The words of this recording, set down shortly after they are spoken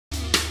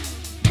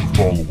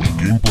following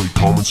gameplay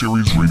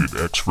commentary is rated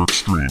X for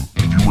extreme.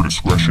 Viewer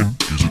discretion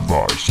is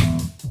advised.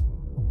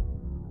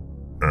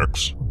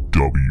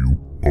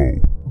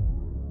 XWO.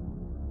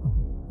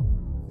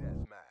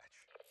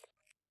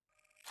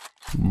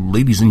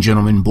 Ladies and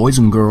gentlemen, boys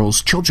and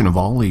girls, children of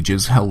all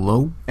ages,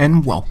 hello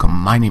and welcome.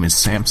 My name is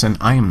Samson.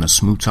 I am the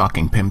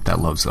smooth-talking pimp that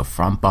loves the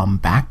front bum,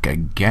 back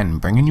again,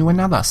 bringing you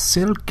another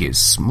silky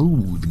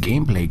smooth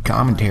gameplay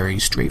commentary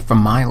straight from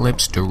my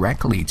lips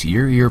directly to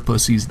your ear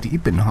pussies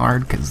deep and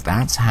hard, cause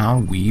that's how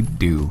we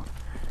do.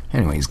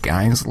 Anyways,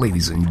 guys,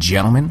 ladies and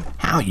gentlemen,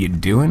 how you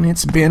doing?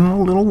 It's been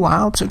a little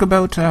while. Took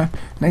about a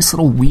nice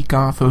little week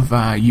off of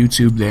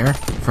YouTube there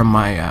from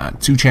my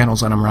two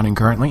channels that I'm running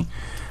currently.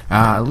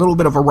 A little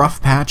bit of a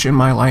rough patch in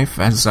my life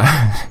as,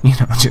 you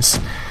know,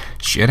 just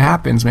shit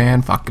happens,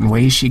 man. Fucking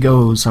way she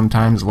goes.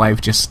 Sometimes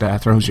life just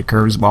throws you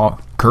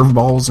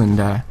curveballs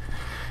and,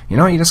 you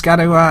know, you just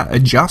gotta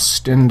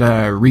adjust and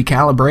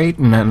recalibrate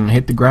and then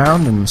hit the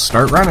ground and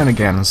start running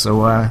again.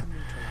 So,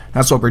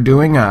 that's what we're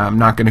doing. I'm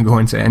not going to go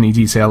into any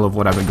detail of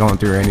what I've been going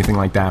through or anything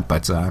like that,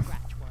 but,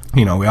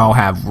 you know, we all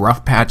have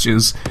rough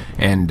patches,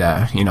 and,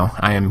 you know,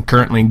 I am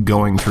currently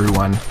going through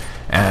one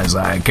as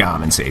I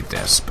commentate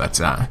this, but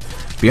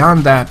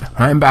beyond that,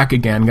 I'm back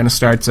again, gonna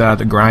start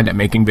the grind at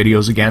making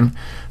videos again,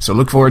 so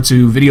look forward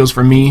to videos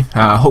from me,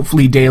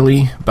 hopefully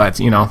daily, but,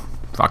 you know,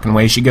 fucking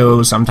way she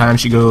goes, sometimes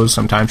she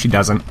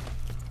doesn't.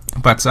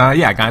 But,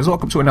 yeah, guys,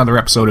 welcome to another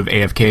episode of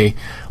AFK,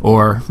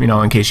 or, you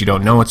know, in case you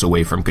don't know, it's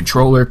Away From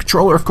Kontroller.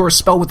 Controller, of course,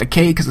 spelled with a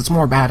K, because it's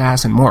more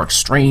badass and more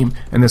extreme,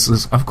 and this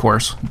is, of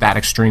course, that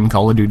extreme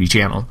Call of Duty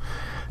channel.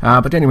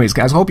 But anyways,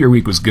 guys, I hope your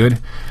week was good.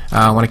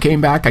 When I came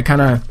back, I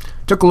kind of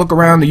took a look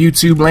around the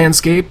YouTube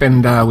landscape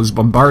and was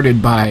bombarded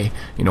by,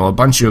 you know, a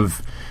bunch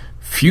of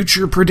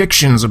future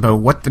predictions about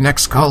what the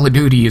next Call of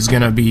Duty is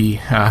going to be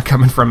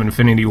coming from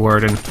Infinity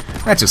Ward, and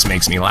that just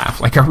makes me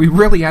laugh. Like, are we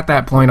really at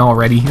that point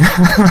already?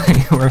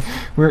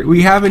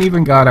 We haven't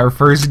even got our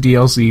first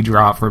DLC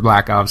drop for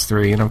Black Ops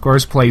 3, and of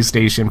course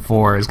PlayStation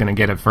 4 is going to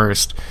get it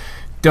first.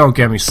 Don't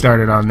get me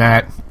started on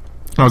that.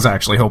 I was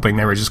actually hoping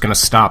they were just going to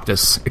stop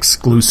this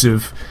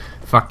exclusive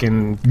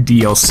fucking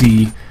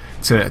DLC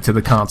to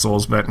the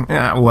consoles, but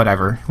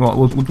whatever. Well,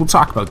 we'll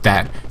talk about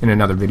that in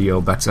another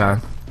video, but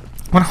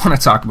what I want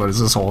to talk about is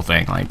this whole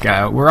thing. Like,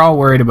 we're all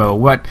worried about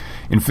what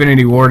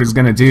Infinity Ward is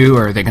going to do.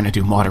 Are they going to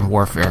do Modern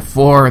Warfare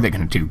 4? Are they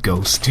going to do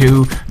Ghost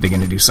 2? Are they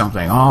going to do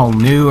something all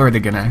new? Are they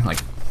going to, like,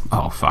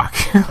 oh, fuck.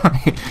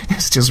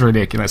 It's just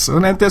ridiculous.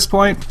 And at this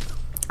point,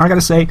 I gotta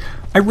say,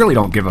 I really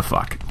don't give a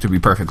fuck, to be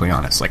perfectly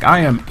honest. Like, I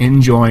am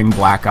enjoying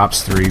Black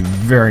Ops 3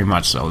 very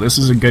much so. This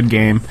is a good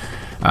game.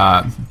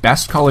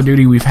 Best Call of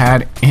Duty we've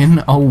had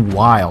in a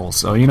while.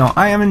 So, you know,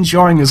 I am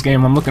enjoying this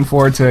game. I'm looking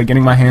forward to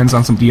getting my hands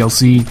on some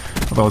DLC,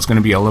 although it's going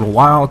to be a little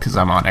while because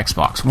I'm on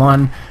Xbox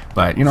One.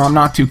 But, you know, I'm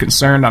not too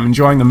concerned. I'm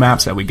enjoying the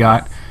maps that we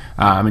got.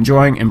 I'm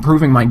enjoying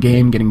improving my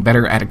game, getting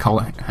better at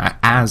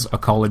as a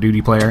Call of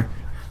Duty player.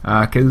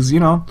 Because, you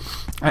know,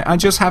 I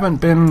just haven't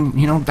been,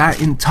 you know,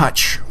 that in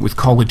touch with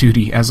Call of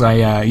Duty as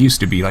I used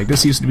to be. Like,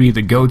 this used to be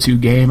the go-to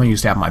game. I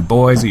used to have my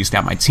boys. I used to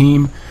have my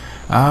team.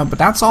 But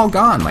that's all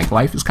gone. Like,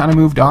 life has kind of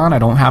moved on. I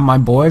don't have my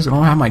boys. I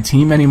don't have my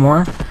team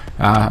anymore.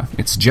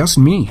 It's just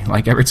me.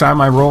 Like, every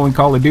time I roll in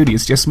Call of Duty,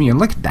 it's just me. And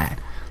look at that.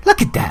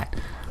 Look at that.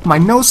 My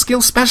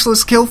no-skill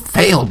specialist skill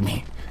failed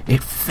me.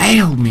 It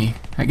failed me.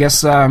 I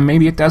guess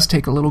maybe it does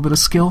take a little bit of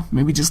skill.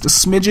 Maybe just a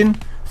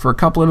smidgen for a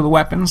couple of the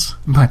weapons.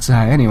 But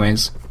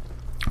anyways.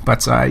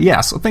 But,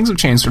 yeah, so things have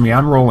changed for me.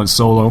 I'm rolling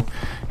solo,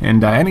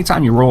 and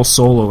anytime you roll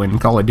solo in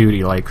Call of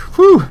Duty, like,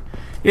 whew,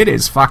 it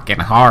is fucking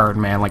hard,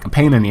 man, like a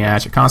pain in the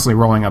ass. You're constantly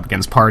rolling up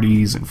against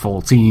parties and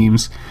full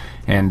teams,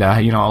 and,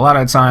 you know, a lot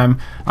of the time,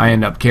 I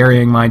end up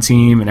carrying my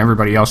team, and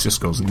everybody else just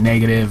goes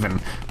negative,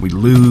 and we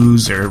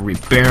lose, or we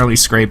barely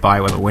scrape by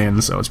with a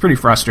win, so it's pretty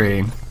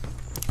frustrating.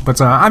 But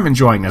I'm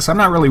enjoying this. I'm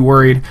not really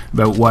worried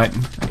about what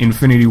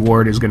Infinity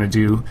Ward is going to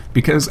do,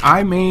 because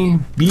I may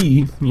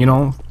be, you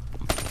know,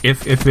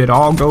 if it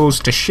all goes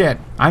to shit,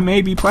 I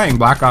may be playing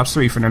Black Ops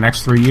 3 for the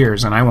next 3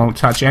 years, and I won't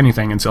touch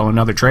anything until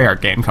another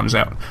Treyarch game comes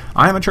out.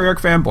 I am a Treyarch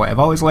fanboy. I've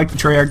always liked the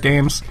Treyarch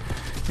games,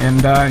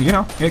 and, you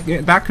know,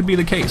 that could be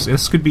the case.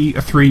 This could be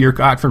a 3-year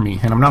CoD for me,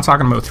 and I'm not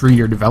talking about a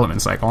 3-year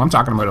development cycle. I'm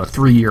talking about a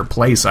 3-year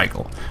play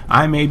cycle.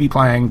 I may be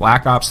playing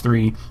Black Ops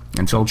 3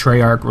 until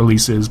Treyarch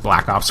releases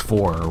Black Ops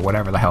 4, or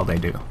whatever the hell they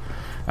do.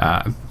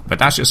 But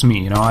that's just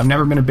me, you know. I've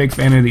never been a big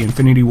fan of the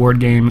Infinity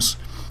Ward games.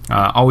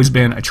 Always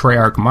been a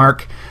Treyarch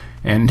mark.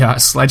 And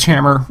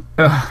Sledgehammer,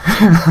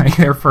 like,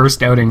 their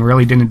first outing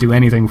really didn't do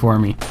anything for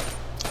me.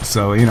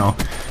 So, you know,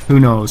 who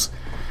knows.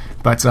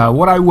 But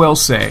what I will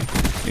say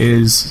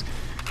is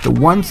the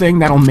one thing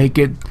that'll make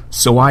it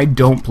so I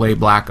don't play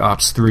Black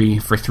Ops 3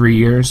 for 3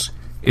 years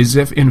is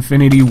if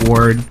Infinity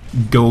Ward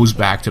goes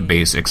back to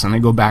basics and they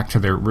go back to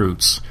their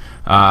roots.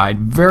 I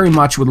very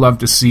much would love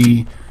to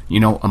see, you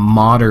know, a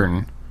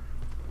modern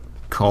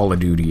Call of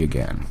Duty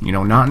again. You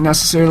know, not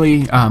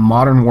necessarily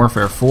Modern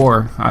Warfare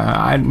 4.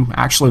 I'd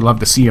actually love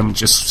to see them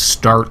just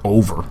start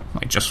over.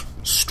 Like, just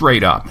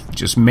straight up.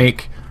 Just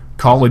make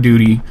Call of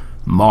Duty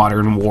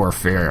Modern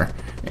Warfare.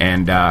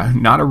 And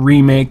not a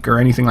remake or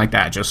anything like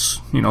that,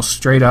 just,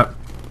 straight up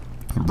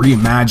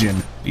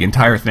reimagine the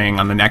entire thing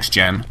on the next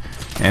gen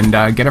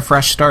and get a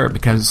fresh start,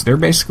 because they're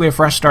basically a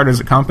fresh start as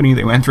a company.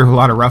 They went through a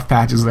lot of rough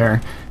patches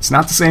there. It's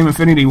not the same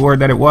Infinity Ward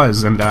that it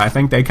was, and I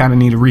think they kind of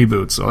need a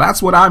reboot, so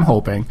that's what I'm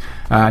hoping.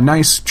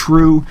 Nice,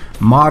 true,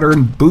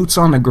 modern, boots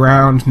on the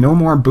ground, no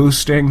more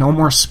boosting, no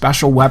more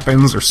special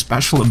weapons or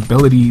special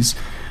abilities.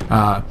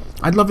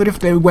 I'd love it if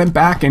they went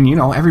back and,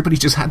 everybody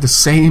just had the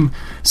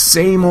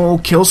same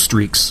old kill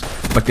streaks,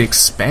 but they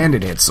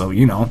expanded it, so,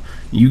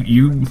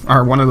 you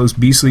are one of those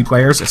beastly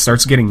players that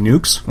starts getting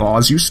nukes. Well,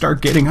 as you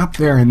start getting up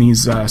there in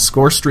these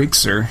score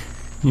streaks or,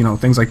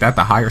 things like that,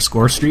 the higher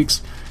score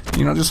streaks,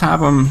 just have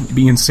them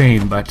be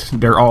insane, but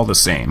they're all the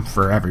same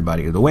for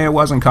everybody, the way it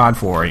was in CoD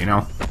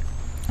 4,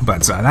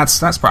 But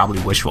that's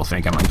probably wishful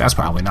thinking. Like, that's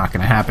probably not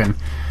going to happen.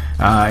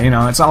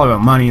 It's all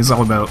about money. It's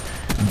all about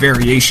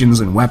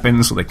variations in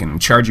weapons, so they can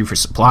charge you for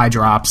supply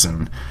drops,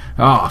 and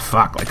oh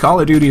fuck, like Call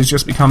of Duty has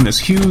just become this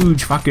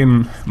huge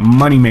fucking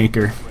money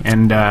maker,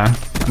 and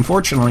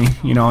unfortunately,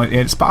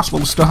 it's possible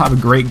to still have a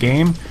great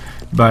game,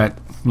 but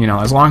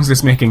as long as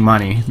it's making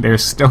money,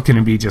 there's still going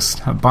to be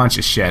just a bunch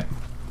of shit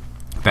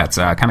that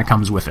kind of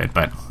comes with it.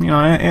 But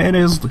it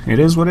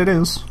is what it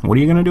is. What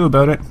are you going to do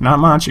about it? Not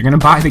much. You're going to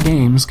buy the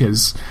games,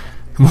 because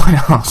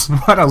what else?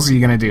 What else are you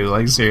going to do?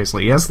 Like,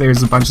 seriously, yes,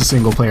 there's a bunch of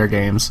single-player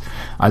games.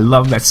 I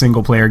love that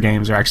single-player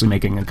games are actually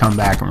making a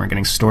comeback, and we're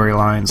getting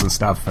storylines and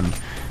stuff, and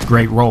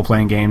great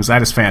role-playing games.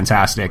 That is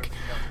fantastic.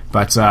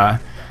 But,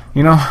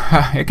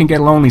 it can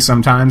get lonely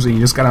sometimes, and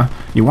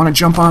you want to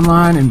jump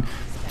online and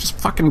just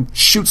fucking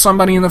shoot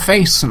somebody in the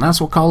face, and that's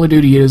what Call of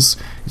Duty is.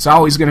 It's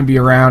always going to be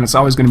around. It's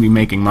always going to be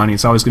making money.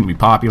 It's always going to be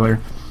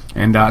popular.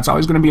 And it's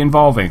always going to be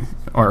involving,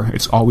 or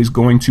it's always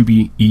going to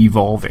be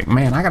evolving.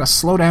 Man, I gotta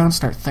slow down,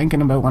 start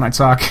thinking about when I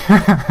talk.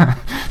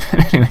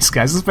 Anyways,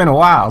 guys, it's been a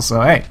while,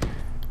 so hey,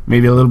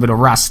 maybe a little bit of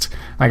rust.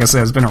 Like I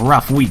said, it's been a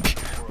rough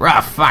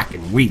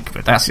fucking week,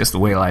 but that's just the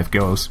way life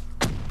goes.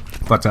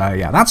 But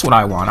yeah, that's what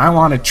I want. I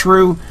want a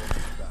true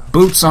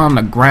boots on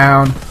the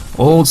ground,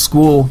 old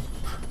school,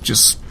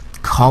 just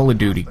Call of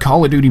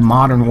Duty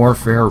Modern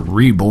Warfare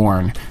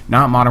Reborn,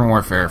 not Modern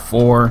Warfare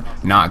 4,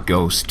 not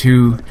Ghost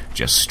 2,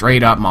 just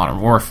straight up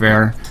Modern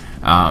Warfare.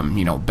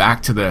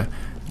 Back to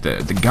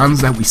the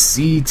guns that we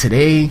see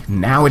today,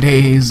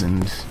 nowadays,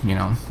 and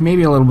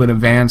maybe a little bit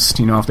advanced.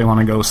 If they want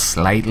to go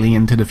slightly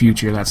into the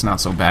future, that's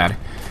not so bad.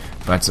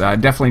 But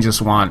definitely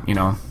just want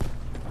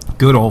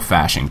good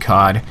old-fashioned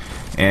COD,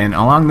 and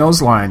along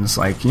those lines,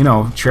 like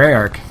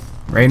Treyarch.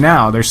 Right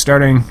now, they're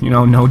starting,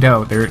 no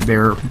doubt,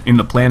 they're in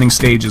the planning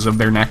stages of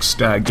their next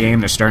game.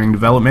 They're starting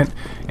development,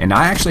 and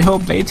I actually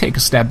hope they take a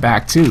step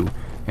back too.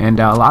 And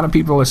a lot of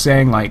people are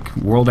saying, like,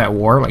 World at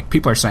War, like,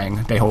 people are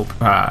saying they hope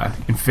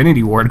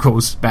Infinity Ward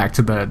goes back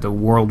to the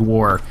World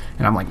War,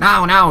 and I'm like,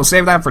 no,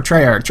 save that for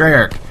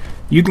Treyarch.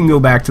 You can go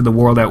back to the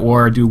World at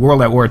War, do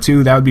World at War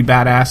 2, that would be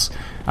badass.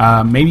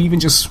 Maybe even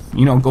just,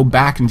 go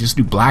back and just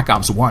do Black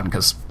Ops 1,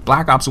 because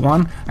Black Ops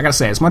 1, I gotta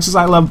say, as much as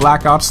I love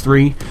Black Ops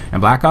 3,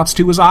 and Black Ops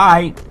 2 was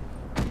alright,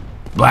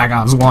 Black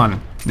Ops 1,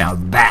 now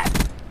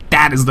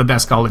that is the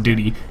best Call of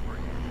Duty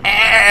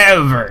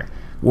ever.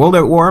 World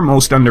at War,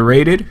 most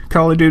underrated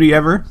Call of Duty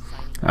ever.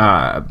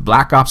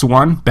 Black Ops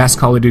 1, best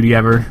Call of Duty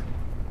ever,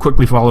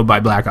 quickly followed by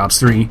Black Ops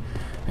 3,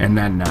 and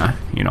then,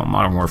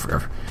 Modern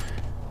Warfare.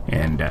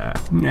 And,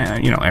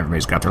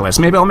 everybody's got their list.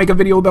 Maybe I'll make a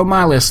video about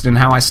my list and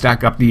how I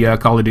stack up the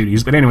Call of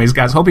Duties. But anyways,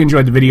 guys, hope you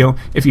enjoyed the video.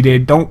 If you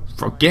did, don't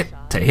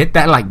forget to hit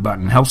that like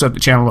button. Helps out the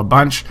channel a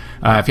bunch.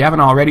 If you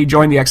haven't already,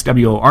 join the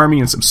XWO Army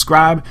and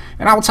subscribe.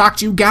 And I will talk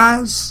to you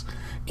guys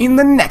in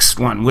the next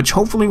one, which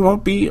hopefully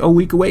won't be a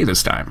week away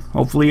this time.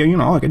 Hopefully,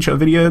 I can show a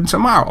video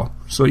tomorrow,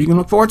 so you can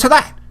look forward to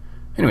that.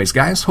 Anyways,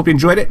 guys, hope you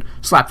enjoyed it.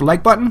 Slap the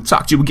like button.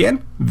 Talk to you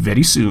again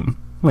very soon.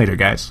 Later,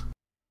 guys.